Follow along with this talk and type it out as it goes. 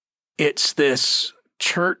it's this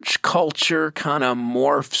church culture kind of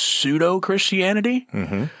morph pseudo-Christianity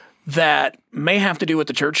that may have to do with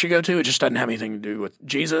the church you go to. It just doesn't have anything to do with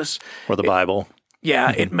Jesus. Or the Bible.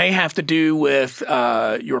 Yeah, it may have to do with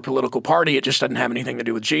your political party. It just doesn't have anything to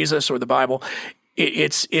do with Jesus or the Bible.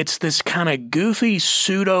 It's this kind of goofy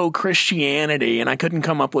pseudo-Christianity, and I couldn't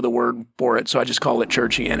come up with a word for it, so I just call it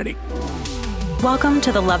churchianity. Welcome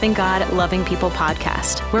to the Loving God, Loving People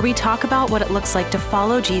podcast, where we talk about what it looks like to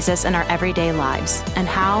follow Jesus in our everyday lives and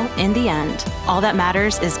how, in the end, all that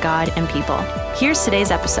matters is God and people. Here's today's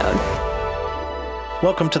episode.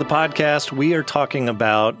 Welcome to the podcast. We are talking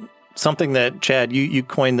about something that, Chad, you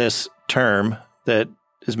coined this term that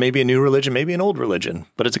is maybe a new religion, maybe an old religion,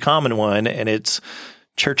 but it's a common one, and it's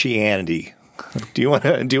churchianity. Do you want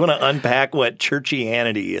to unpack what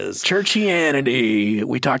churchianity is? Churchianity.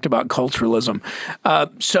 We talked about culturalism.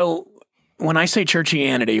 So when I say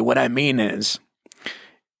churchianity, what I mean is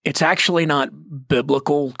it's actually not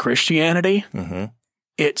biblical Christianity.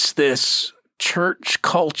 It's this church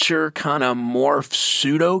culture kind of morph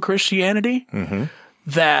pseudo-Christianity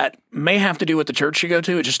that may have to do with the church you go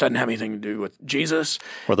to. It just doesn't have anything to do with Jesus.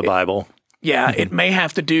 Or the Bible. Yeah, it may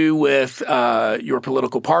have to do with your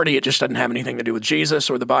political party. It just doesn't have anything to do with Jesus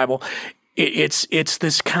or the Bible. It's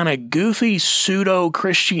this kind of goofy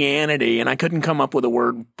pseudo-Christianity, and I couldn't come up with a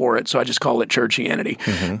word for it, so I just call it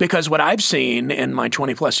churchianity. Because what I've seen in my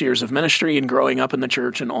 20-plus years of ministry and growing up in the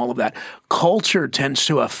church and all of that, culture tends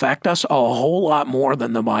to affect us a whole lot more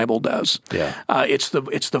than the Bible does. Yeah, it's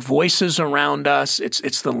the voices around us.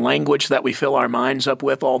 It's the language that we fill our minds up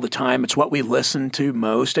with all the time. It's what we listen to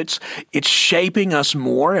most. It's shaping us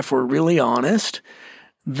more, if we're really honest,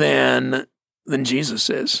 than Jesus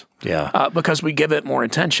is. Yeah. Because we give it more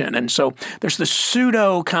attention. And so there's this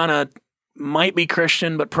pseudo kind of might be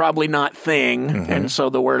Christian, but probably not thing. And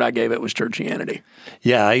so the word I gave it was churchianity.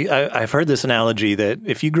 Yeah. I've heard this analogy that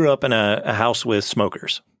if you grew up in a house with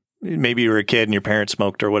smokers, maybe you were a kid and your parents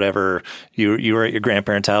smoked or whatever, you were at your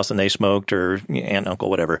grandparents' house and they smoked, or aunt,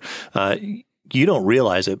 uncle, whatever, you don't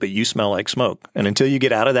realize it, but you smell like smoke. And until you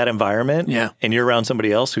get out of that environment and you're around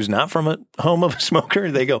somebody else who's not from a home of a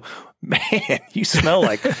smoker, they go, man, you smell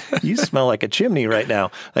like a chimney right now.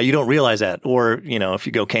 You don't realize that. Or, if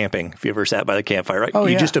you go camping, if you ever sat by the campfire, right?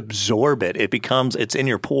 You just absorb it. It's in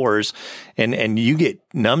your pores and you get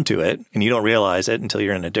numb to it and you don't realize it until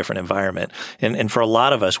you're in a different environment. And for a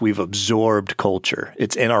lot of us, we've absorbed culture.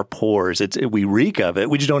 It's in our pores. We reek of it.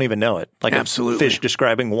 We just don't even know it. Like Absolutely. A fish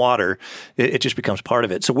describing water, it just becomes part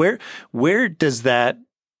of it. So where does that,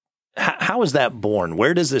 how is that born?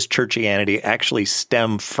 Where does this churchianity actually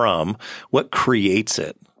stem from? What creates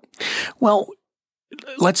it? Well,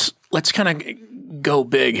 let's kind of go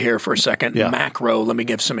big here for a second. Yeah. Macro. Let me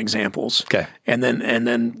give some examples. Okay. And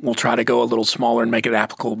then we'll try to go a little smaller and make it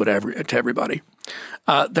applicable to everybody.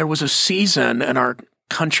 There was a season in our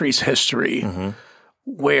country's history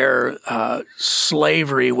where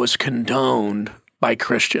slavery was condoned by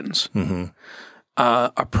Christians.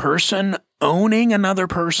 A person owning another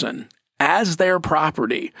person as their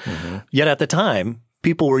property. Yet at the time,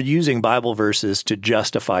 people were using Bible verses to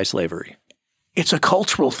justify slavery. It's a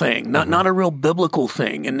cultural thing, not a real biblical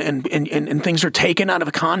thing. And things are taken out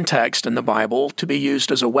of context in the Bible to be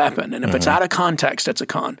used as a weapon. And if it's out of context, it's a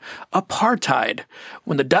con. Apartheid.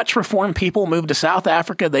 When the Dutch reformed people moved to South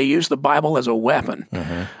Africa, they used the Bible as a weapon.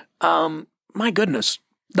 My goodness,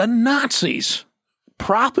 the Nazis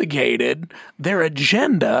propagated their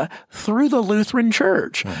agenda through the Lutheran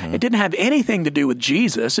Church. It didn't have anything to do with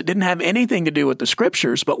Jesus. It didn't have anything to do with the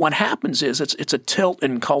Scriptures. But what happens is it's a tilt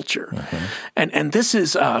in culture, and this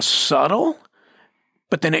is subtle,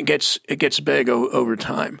 but then it gets big over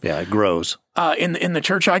time. Yeah, it grows. In the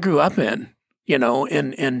church I grew up in,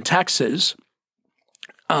 in Texas,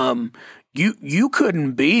 you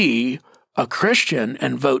couldn't be a Christian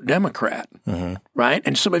and vote Democrat, right?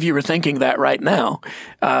 And some of you are thinking that right now.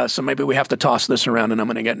 So maybe we have to toss this around and I'm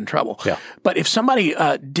going to get in trouble. Yeah. But if somebody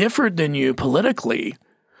differed than you politically,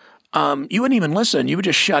 you wouldn't even listen. You would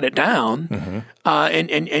just shut it down,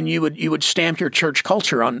 and you would stamp your church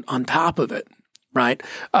culture on top of it. Right,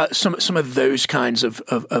 some of those kinds of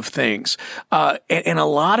things, and a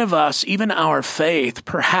lot of us, even our faith,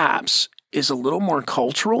 perhaps, is a little more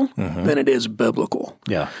cultural than it is biblical.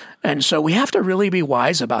 Yeah. And so we have to really be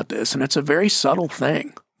wise about this, and it's a very subtle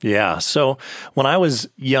thing. Yeah. So when I was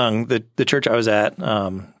young, the church I was at,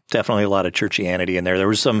 definitely a lot of churchianity in there. There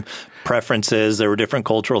were some preferences. There were different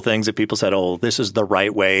cultural things that people said, oh, this is the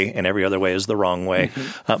right way and every other way is the wrong way.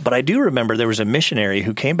 But I do remember there was a missionary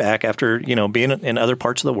who came back after, being in other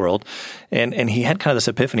parts of the world, and he had kind of this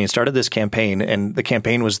epiphany and started this campaign, and the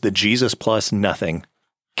campaign was the Jesus plus nothing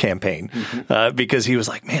campaign because he was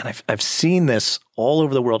like, man, I've seen this all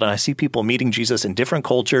over the world, and I see people meeting Jesus in different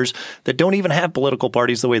cultures that don't even have political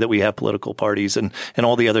parties the way that we have political parties and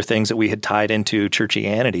all the other things that we had tied into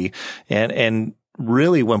churchianity. And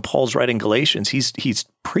really, when Paul's writing Galatians, he's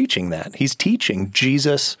preaching that. He's teaching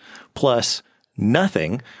Jesus plus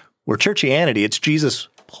nothing. Where churchianity, it's Jesus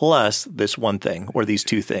plus this one thing or these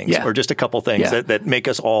two things or just a couple things that make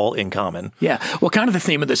us all in common. Yeah. Well, kind of the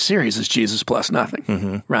theme of this series is Jesus plus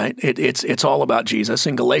nothing, right? It's all about Jesus.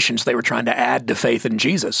 In Galatians, they were trying to add to faith in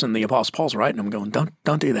Jesus, and the Apostle Paul's writing them going,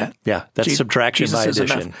 don't do that. Yeah, that's subtraction by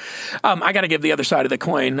addition. I got to give the other side of the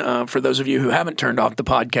coin for those of you who haven't turned off the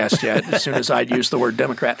podcast yet as soon as I use the word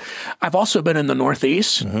Democrat. I've also been in the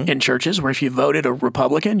Northeast in churches where if you voted a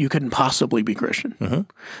Republican, you couldn't possibly be Christian.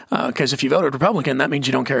 Because if you voted Republican, that means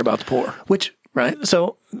you don't care about the poor. Right?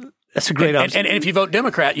 So that's a great and if you vote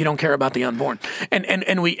Democrat, you don't care about the unborn.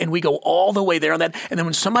 And we go all the way there on that. And then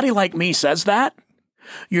when somebody like me says that,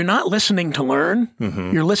 you're not listening to learn.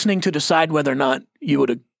 You're listening to decide whether or not you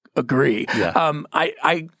would agree. Yeah.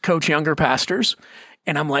 I coach younger pastors,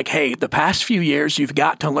 and I'm like, hey, the past few years, you've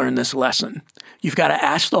got to learn this lesson. You've got to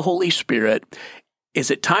ask the Holy Spirit,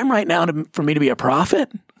 is it time right now for me to be a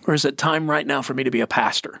prophet? Or is it time right now for me to be a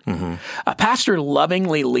pastor? A pastor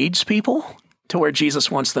lovingly leads people to where Jesus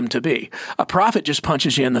wants them to be. A prophet just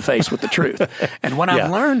punches you in the face with the truth. And what I've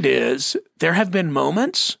learned is there have been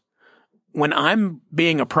moments when I'm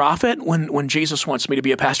being a prophet, when Jesus wants me to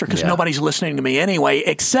be a pastor, because nobody's listening to me anyway,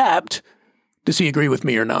 except does he agree with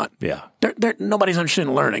me or not? Yeah. Nobody's interested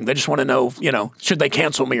in learning. They just want to know, should they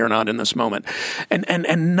cancel me or not in this moment?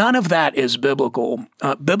 And none of that is biblical.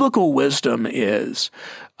 Biblical wisdom is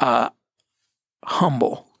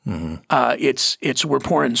humble. It's we're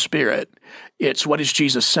poor in spirit. It's what is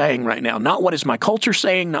Jesus saying right now? Not what is my culture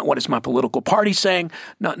saying, not what is my political party saying,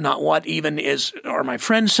 not what even are my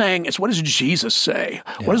friends saying. It's what does Jesus say?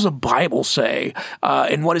 Yeah. What does the Bible say?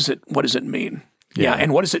 And what does it mean? Yeah,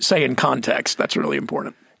 and what does it say in context? That's really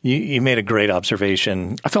important. You made a great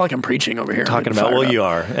observation. I feel like I'm preaching over here. Talking about, you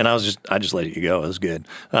are. And I just let you go. It was good.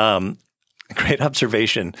 Great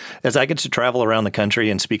observation. As I get to travel around the country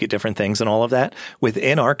and speak at different things and all of that,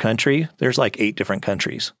 within our country, there's like 8 different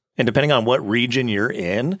countries. And depending on what region you're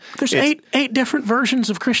in, there's eight different versions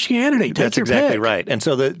of Christianity. That's exactly right. And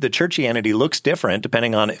so the churchianity looks different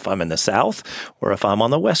depending on if I'm in the South or if I'm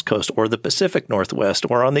on the West Coast or the Pacific Northwest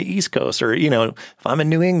or on the East Coast or, if I'm in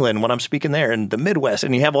New England when I'm speaking there and the Midwest,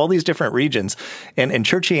 and you have all these different regions. And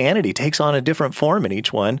churchianity takes on a different form in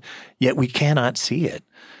each one, yet we cannot see it.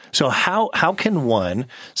 So how can one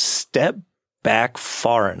step back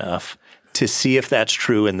far enough to see if that's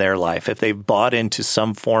true in their life, if they've bought into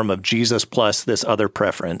some form of Jesus plus this other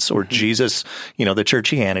preference or Jesus, the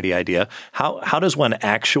churchianity idea? How does one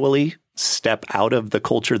actually step out of the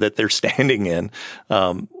culture that they're standing in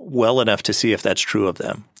well enough to see if that's true of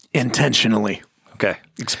them? Intentionally. Okay.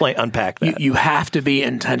 Unpack that. You have to be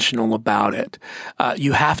intentional about it.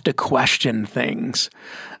 You have to question things.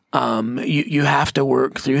 You have to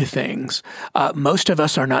work through things. Most of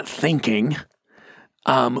us are not thinking.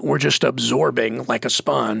 We're just absorbing like a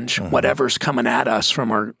sponge whatever's coming at us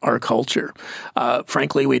from our culture.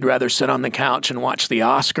 Frankly, we'd rather sit on the couch and watch the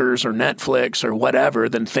Oscars or Netflix or whatever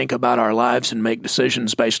than think about our lives and make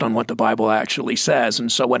decisions based on what the Bible actually says.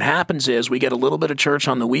 And so what happens is we get a little bit of church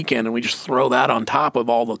on the weekend and we just throw that on top of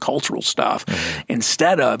all the cultural stuff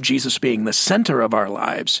instead of Jesus being the center of our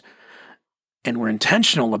lives. And we're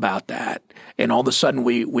intentional about that. And all of a sudden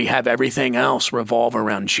we have everything else revolve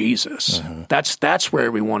around Jesus. That's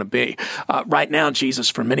where we want to be. Right now,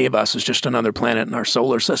 Jesus, for many of us, is just another planet in our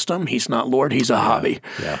solar system. He's not Lord. He's a hobby.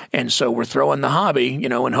 Yeah. And so we're throwing the hobby,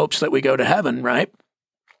 in hopes that we go to heaven, right?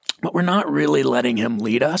 But we're not really letting him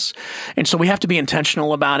lead us. And so we have to be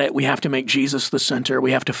intentional about it. We have to make Jesus the center.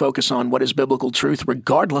 We have to focus on what is biblical truth,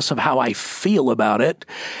 regardless of how I feel about it.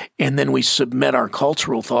 And then we submit our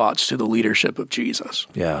cultural thoughts to the leadership of Jesus.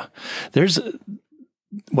 Yeah. There's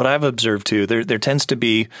what I've observed too. There tends to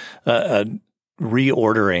be a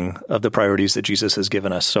reordering of the priorities that Jesus has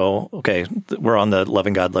given us. So, okay, we're on the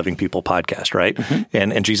Loving God, Loving People podcast, right?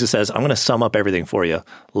 And Jesus says, I'm going to sum up everything for you.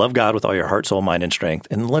 Love God with all your heart, soul, mind, and strength,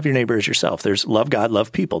 and love your neighbor as yourself. There's love God,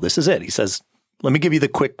 love people. This is it. He says, let me give you the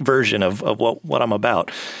quick version of what I'm about.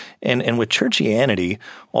 And with churchianity,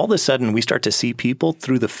 all of a sudden we start to see people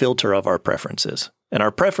through the filter of our preferences. And our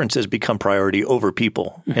preferences become priority over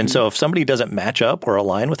people. And so if somebody doesn't match up or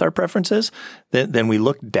align with our preferences, then we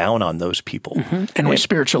look down on those people. And we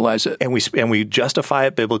spiritualize it. And we justify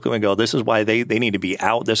it biblically and go, this is why they need to be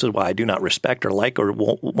out. This is why I do not respect or like or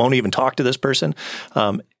won't even talk to this person.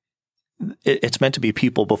 it's meant to be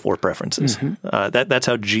people before preferences. That's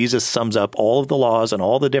how Jesus sums up all of the laws and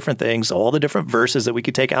all the different things, all the different verses that we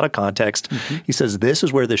could take out of context. He says, this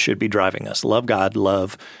is where this should be driving us. Love God,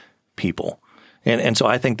 love people. And so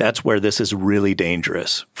I think that's where this is really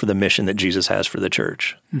dangerous for the mission that Jesus has for the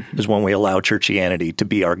church, is when we allow churchianity to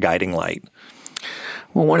be our guiding light.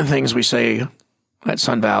 Well, one of the things we say at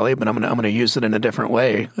Sun Valley, but I'm going to use it in a different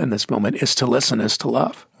way in this moment, is to listen is to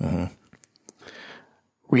love.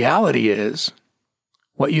 Reality is,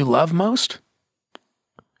 what you love most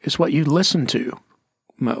is what you listen to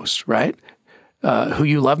most, right? Who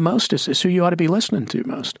you love most is who you ought to be listening to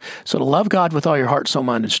most. So to love God with all your heart, soul,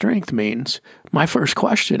 mind, and strength means my first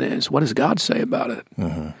question is, what does God say about it?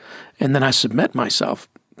 And then I submit myself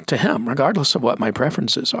to Him, regardless of what my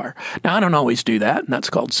preferences are. Now, I don't always do that, and that's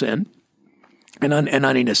called sin, and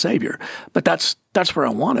I need a Savior. But that's where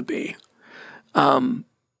I want to be.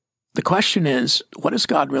 The question is, what does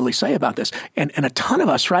God really say about this? And a ton of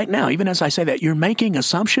us right now, even as I say that, you're making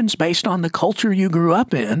assumptions based on the culture you grew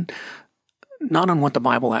up in, not on what the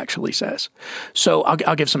Bible actually says. So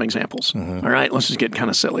I'll give some examples. All right, let's just get kind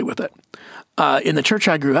of silly with it. In the church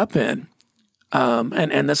I grew up in,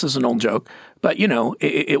 and this is an old joke, but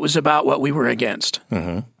it was about what we were against.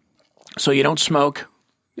 So you don't smoke,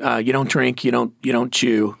 you don't drink, you don't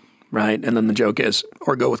chew, right? And then the joke is,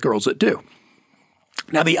 or go with girls that do.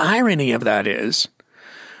 Now, the irony of that is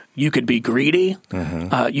you could be greedy.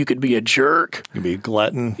 You could be a jerk. You could be a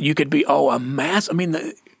glutton. You could be, a mass. I mean,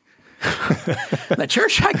 the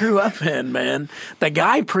church I grew up in, man, the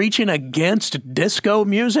guy preaching against disco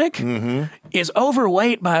music is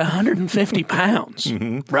overweight by 150 pounds,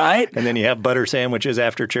 right? And then you have butter sandwiches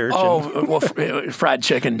after church. Fried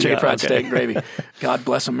chicken, fried steak, gravy. God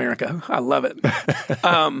bless America. I love it.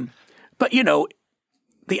 But,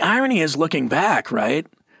 the irony is, looking back, right,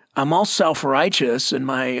 I'm all self-righteous in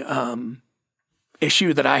my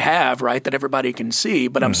issue that I have, right, that everybody can see,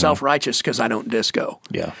 but I'm self-righteous because I don't disco.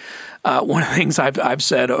 Yeah. One of the things I've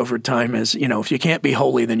said over time is, if you can't be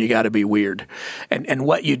holy, then you got to be weird. And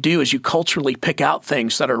what you do is you culturally pick out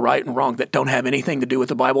things that are right and wrong that don't have anything to do with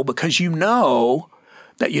the Bible, because you know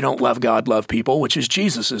that you don't love God, love people, which is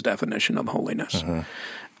Jesus' definition of holiness.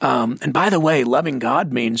 And by the way, loving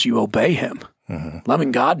God means you obey Him.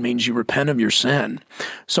 Loving God means you repent of your sin.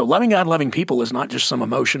 So loving God, loving people is not just some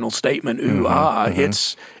emotional statement,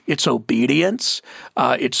 It's obedience,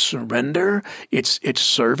 it's surrender, it's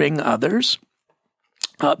serving others.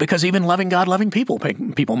 Because even loving God, loving people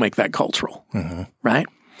make that cultural, right?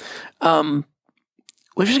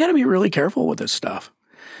 We've just got to be really careful with this stuff.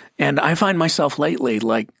 And I find myself lately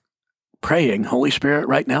praying, Holy Spirit,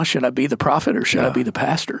 right now, should I be the prophet or should I be the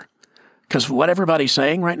pastor? Because what everybody's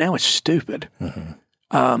saying right now is stupid.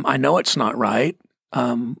 I know it's not right.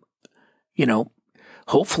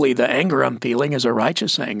 Hopefully the anger I'm feeling is a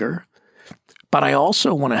righteous anger, but I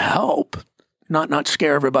also want to help, not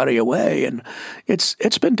scare everybody away. And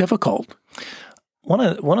it's been difficult. One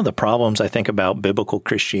of the problems I think about biblical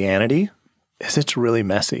Christianity is it's really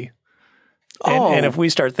messy. And if we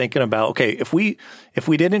start thinking about, okay, if we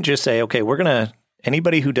didn't just say, okay, we're going to,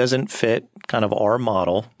 anybody who doesn't fit kind of our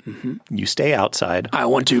model, you stay outside. I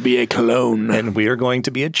want to be a clone. And we are going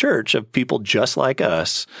to be a church of people just like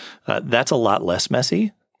us. That's a lot less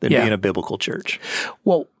messy than being a biblical church.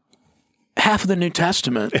 Well, half of the New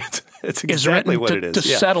Testament it's is exactly written what it is. to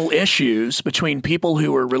settle issues between people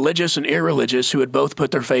who were religious and irreligious who had both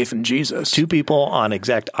put their faith in Jesus. Two people on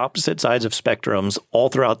exact opposite sides of spectrums all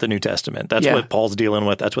throughout the New Testament. That's what Paul's dealing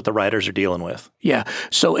with. That's what the writers are dealing with. Yeah.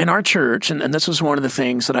 So in our church, and this is one of the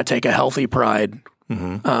things that I take a healthy pride.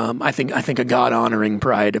 I think a God-honoring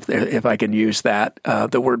pride, if I can use that.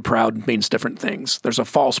 The word proud means different things. There's a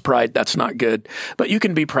false pride that's not good, but you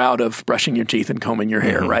can be proud of brushing your teeth and combing your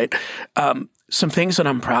hair, right? Some things that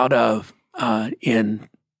I'm proud of in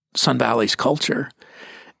Sun Valley's culture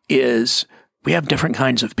is we have different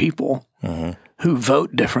kinds of people who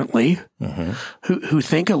vote differently, who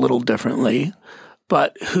think a little differently,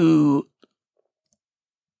 but who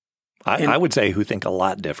I would say who think a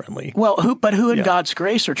lot differently. Well, who in God's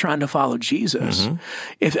grace are trying to follow Jesus.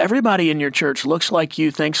 If everybody in your church looks like you,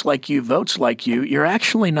 thinks like you, votes like you, you're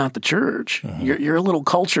actually not the church. You're a little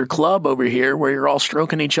culture club over here where you're all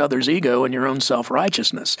stroking each other's ego and your own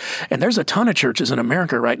self-righteousness. And there's a ton of churches in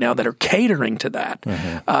America right now that are catering to that.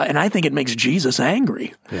 And I think it makes Jesus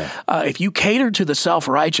angry. If you cater to the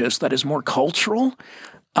self-righteous that is more cultural,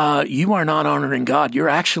 you are not honoring God. You're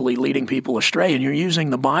actually leading people astray, and you're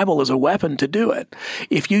using the Bible as a weapon to do it.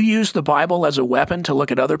 If you use the Bible as a weapon to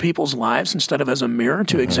look at other people's lives instead of as a mirror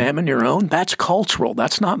to examine your own, that's cultural.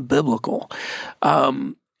 That's not biblical.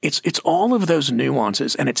 It's all of those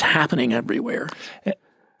nuances, and it's happening everywhere.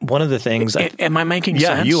 One of the things... Am I making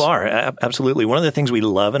sense? Yeah, you are. Absolutely. One of the things we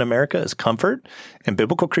love in America is comfort, and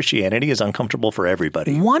biblical Christianity is uncomfortable for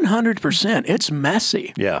everybody. 100%. It's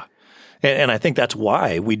messy. Yeah. And I think that's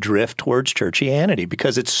why we drift towards churchianity,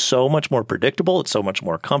 because it's so much more predictable. It's so much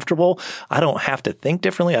more comfortable. I don't have to think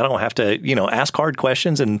differently. I don't have to, ask hard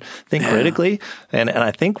questions and think critically. And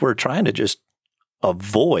I think we're trying to just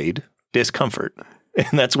avoid discomfort.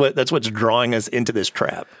 And that's what's drawing us into this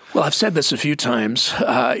trap. Well, I've said this a few times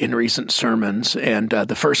in recent sermons, and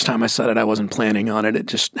the first time I said it, I wasn't planning on it. It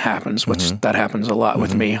just happens. That happens a lot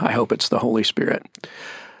with me. I hope it's the Holy Spirit.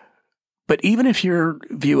 But even if your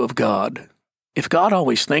view of God, if God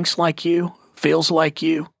always thinks like you, feels like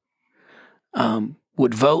you,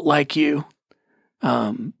 would vote like you,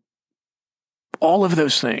 all of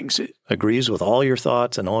those things. Agrees with all your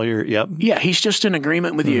thoughts and all your, yep. Yeah, he's just in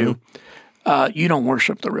agreement with you. You don't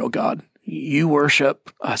worship the real God. You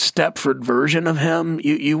worship a Stepford version of him.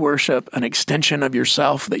 You worship an extension of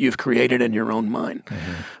yourself that you've created in your own mind.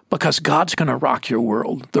 Because God's going to rock your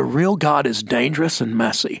world. The real God is dangerous and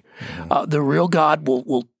messy. The real God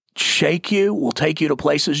will shake you, will take you to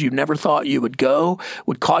places you never thought you would go,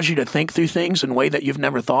 would cause you to think through things in a way that you've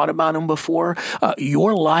never thought about them before.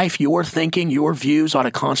 Your life, your thinking, your views ought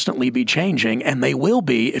to constantly be changing, and they will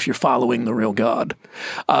be if you're following the real God.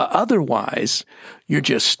 Otherwise, you're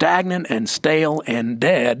just stagnant and stale and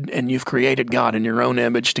dead, and you've created God in your own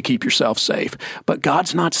image to keep yourself safe. But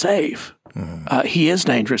God's not safe. He is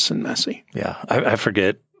dangerous and messy. Yeah, I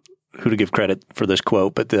forget who to give credit for this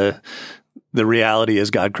quote, but the reality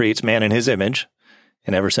is God creates man in his image,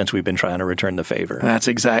 and ever since we've been trying to return the favor. That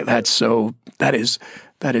is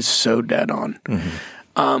so dead on.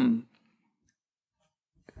 And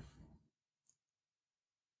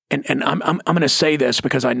I'm going to say this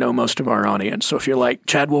because I know most of our audience. So if you're like,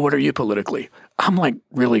 Chad, well, what are you politically? I'm like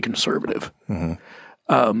really conservative.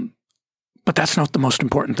 But that's not the most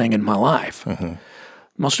important thing in my life. The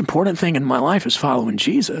most important thing in my life is following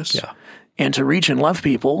Jesus. Yeah. And to reach and love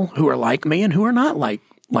people who are like me and who are not like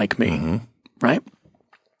me, right?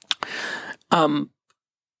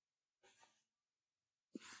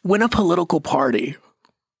 When a political party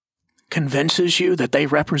convinces you that they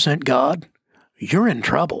represent God, you're in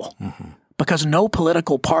trouble because no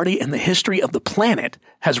political party in the history of the planet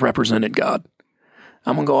has represented God.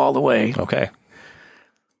 I'm going to go all the way. Okay.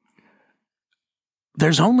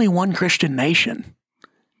 There's only one Christian nation,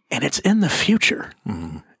 and it's in the future.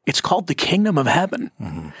 It's called the kingdom of heaven.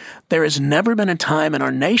 There has never been a time in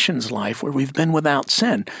our nation's life where we've been without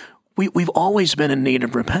sin. We've always been in need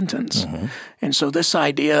of repentance. And so this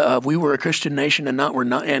idea of we were a Christian nation and now we're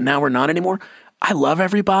not anymore. I love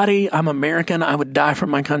everybody. I'm American. I would die for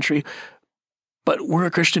my country. But we're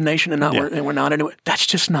a Christian nation and we're not anymore. That's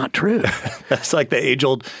just not true. That's like the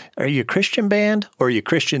age-old, are you a Christian band or are you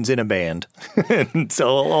Christians in a band? And so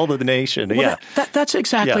all of the nation, well, that's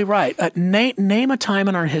exactly right. Name a time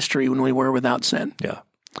in our history when we were without sin. Yeah.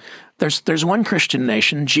 There's one Christian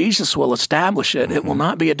nation. Jesus will establish it. It will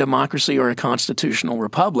not be a democracy or a constitutional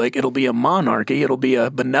republic. It'll be a monarchy. It'll be a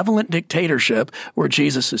benevolent dictatorship where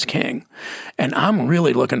Jesus is king. And I'm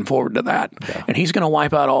really looking forward to that. Yeah. And he's going to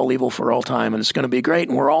wipe out all evil for all time, and it's going to be great.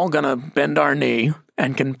 And we're all going to bend our knee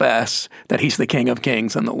and confess that he's the King of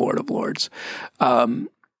Kings and the Lord of Lords. But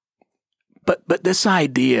this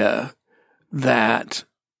idea that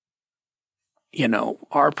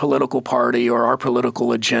our political party or our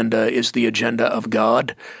political agenda is the agenda of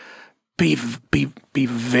God, be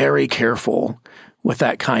very careful with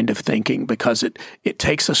that kind of thinking because it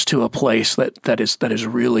takes us to a place that is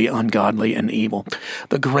really ungodly and evil.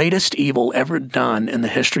 The greatest evil ever done in the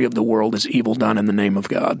history of the world is evil done in the name of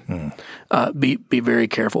God. Be very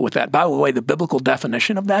careful with that. By the way, the biblical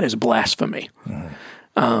definition of that is blasphemy.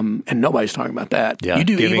 And nobody's talking about that. Yeah, you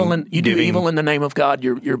do evil in the name of God,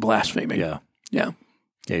 you're blaspheming. Yeah. Yeah.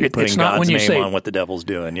 You're putting God's name on what the devil's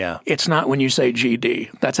doing, yeah. It's not when you say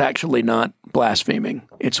GD. That's actually not blaspheming.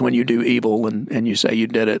 It's when you do evil and you say you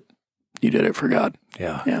did it for God.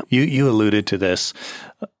 Yeah. You alluded to this.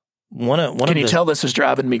 Can you tell this is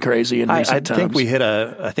driving me crazy in recent times?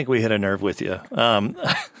 I think we hit a nerve with you.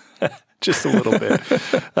 Just a little bit.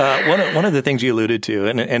 One of the things you alluded to,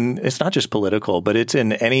 and it's not just political, but it's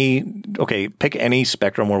in pick any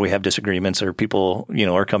spectrum where we have disagreements or people,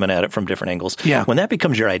 are coming at it from different angles. Yeah. When that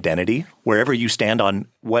becomes your identity, wherever you stand on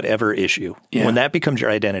whatever issue, when that becomes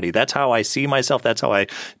your identity, that's how I see myself. That's how I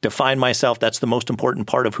define myself. That's the most important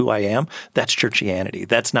part of who I am. That's churchianity.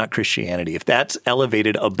 That's not Christianity. If that's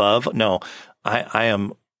elevated above, no, I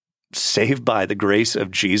am saved by the grace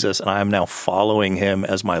of Jesus and I am now following him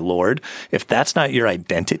as my Lord, if that's not your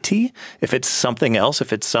identity, if it's something else,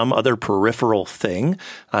 if it's some other peripheral thing,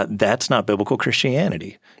 that's not biblical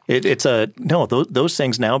Christianity. Those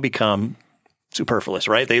things now become superfluous,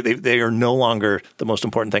 right? They are no longer the most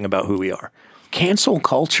important thing about who we are. Cancel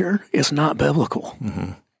culture is not biblical.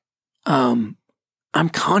 Mm-hmm. I'm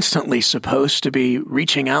constantly supposed to be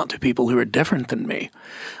reaching out to people who are different than me.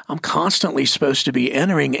 I'm constantly supposed to be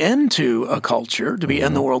entering into a culture, to be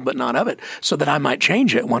in the world but not of it, so that I might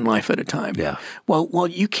change it one life at a time. Yeah. Well,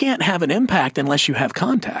 you can't have an impact unless you have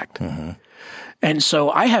contact. Mm-hmm. And so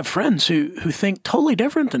I have friends who think totally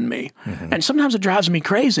different than me. Mm-hmm. And sometimes it drives me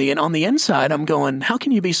crazy. And on the inside, I'm going, how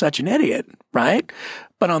can you be such an idiot, right?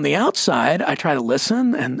 But on the outside, I try to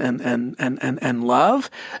listen and love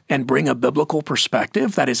and bring a biblical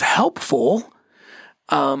perspective that is helpful.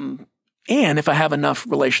 And if I have enough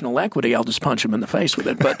relational equity, I'll just punch them in the face with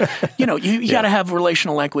it. But, you got to have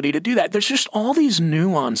relational equity to do that. There's just all these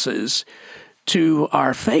nuances to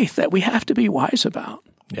our faith that we have to be wise about.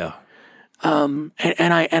 Yeah. And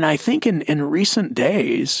I think in recent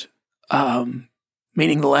days,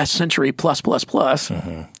 meaning the last century plus,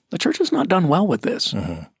 mm-hmm. the church has not done well with this.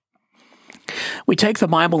 Mm-hmm. We take the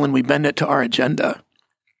Bible and we bend it to our agenda.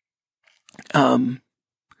 The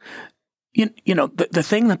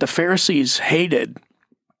thing that the Pharisees hated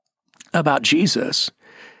about Jesus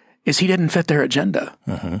is he didn't fit their agenda.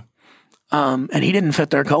 Mm-hmm. And he didn't fit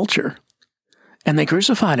their culture. And they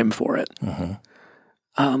crucified him for it.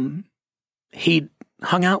 Mm-hmm. He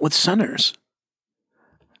hung out with sinners.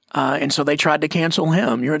 And so they tried to cancel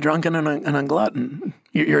him. You're a drunken and a glutton.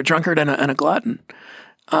 You're a drunkard and a glutton.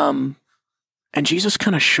 And Jesus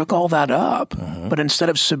kind of shook all that up. Mm-hmm. But instead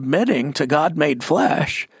of submitting to God made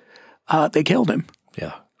flesh, they killed him.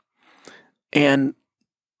 Yeah. And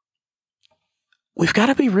we've got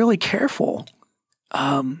to be really careful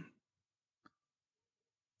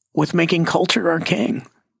with making culture our king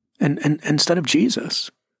and instead of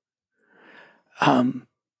Jesus.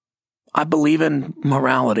 I believe in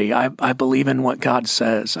morality. I believe in what God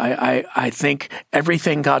says. I think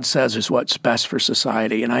everything God says is what's best for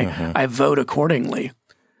society, and I vote accordingly.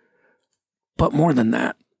 But more than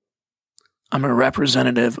that, I'm a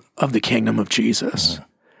representative of the kingdom of Jesus,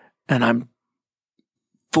 and I'm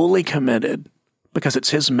fully committed because it's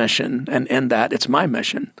his mission, and in that it's my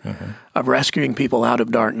mission of rescuing people out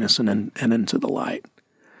of darkness and into the light.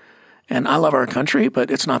 And I love our country, but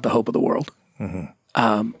it's not the hope of the world.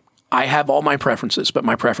 I have all my preferences, but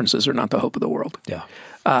my preferences are not the hope of the world. Yeah.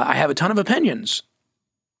 I have a ton of opinions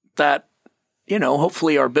that,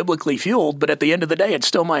 hopefully are biblically fueled, but at the end of the day, it's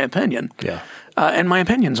still my opinion. Yeah. And my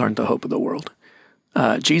opinions aren't the hope of the world.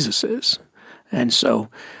 Jesus is. And so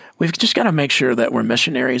we've just got to make sure that we're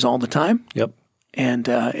missionaries all the time. Yep. And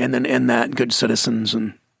then in that, good citizens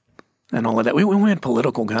and all of that. We went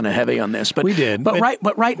political kind of heavy on this, but we did. But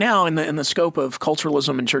right now in the scope of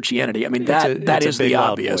culturalism and churchianity, I mean that is the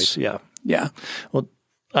obvious. Yeah. Yeah. Well,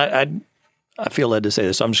 I feel led to say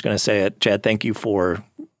this. So I'm just going to say it, Chad. Thank you for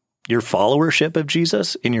your followership of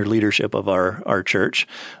Jesus in your leadership of our church.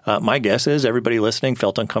 My guess is everybody listening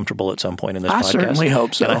felt uncomfortable at some point in this podcast. I certainly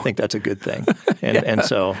hope so. And I think that's a good thing. And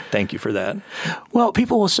so thank you for that. Well,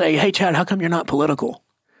 people will say, "Hey, Chad, how come you're not political?"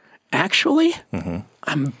 Actually,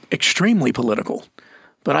 I'm extremely political,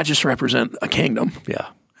 but I just represent a kingdom. Yeah.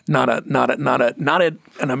 Not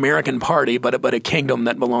an American party, but a kingdom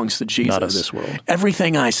that belongs to Jesus. Not of this world.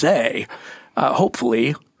 Everything I say,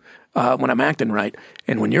 hopefully, when I'm acting right,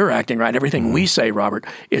 and when you're acting right, everything we say, Robert,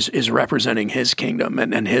 is representing his kingdom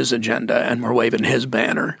and his agenda, and we're waving his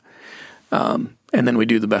banner. And then we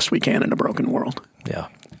do the best we can in a broken world. Yeah.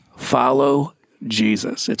 Follow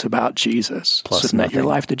Jesus. It's about Jesus. Plus Submit nothing. your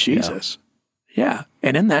life to Jesus. Yeah.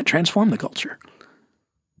 And in that, transform the culture.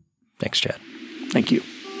 Thanks, Chad. Thank you.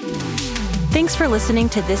 Thanks for listening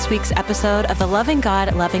to this week's episode of the Loving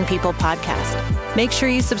God, Loving People podcast. Make sure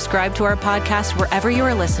you subscribe to our podcast wherever you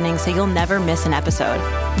are listening so you'll never miss an episode.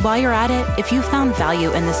 While you're at it, if you found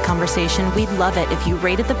value in this conversation, we'd love it if you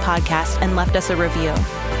rated the podcast and left us a review.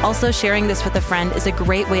 Also, sharing this with a friend is a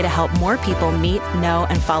great way to help more people meet, know,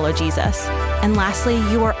 and follow Jesus. And lastly,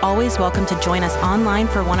 you are always welcome to join us online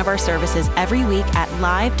for one of our services every week at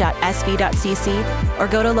live.sv.cc or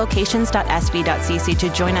go to locations.sv.cc to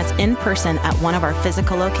join us in person at one of our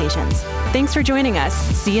physical locations. Thanks for joining us.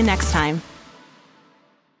 See you next time.